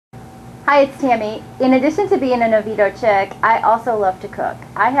Hi, it's Tammy. In addition to being an Oviedo chick, I also love to cook.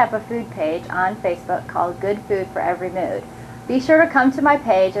 I have a food page on Facebook called Good Food for Every Mood. Be sure to come to my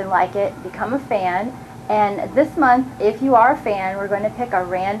page and like it, become a fan, and this month, if you are a fan, we're going to pick a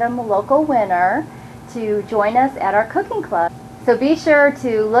random local winner to join us at our cooking club. So be sure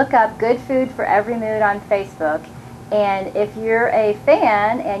to look up Good Food for Every Mood on Facebook, and if you're a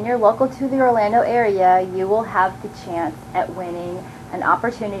fan and you're local to the Orlando area, you will have the chance at winning an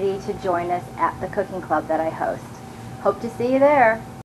opportunity to join us at the cooking club that I host. Hope to see you there.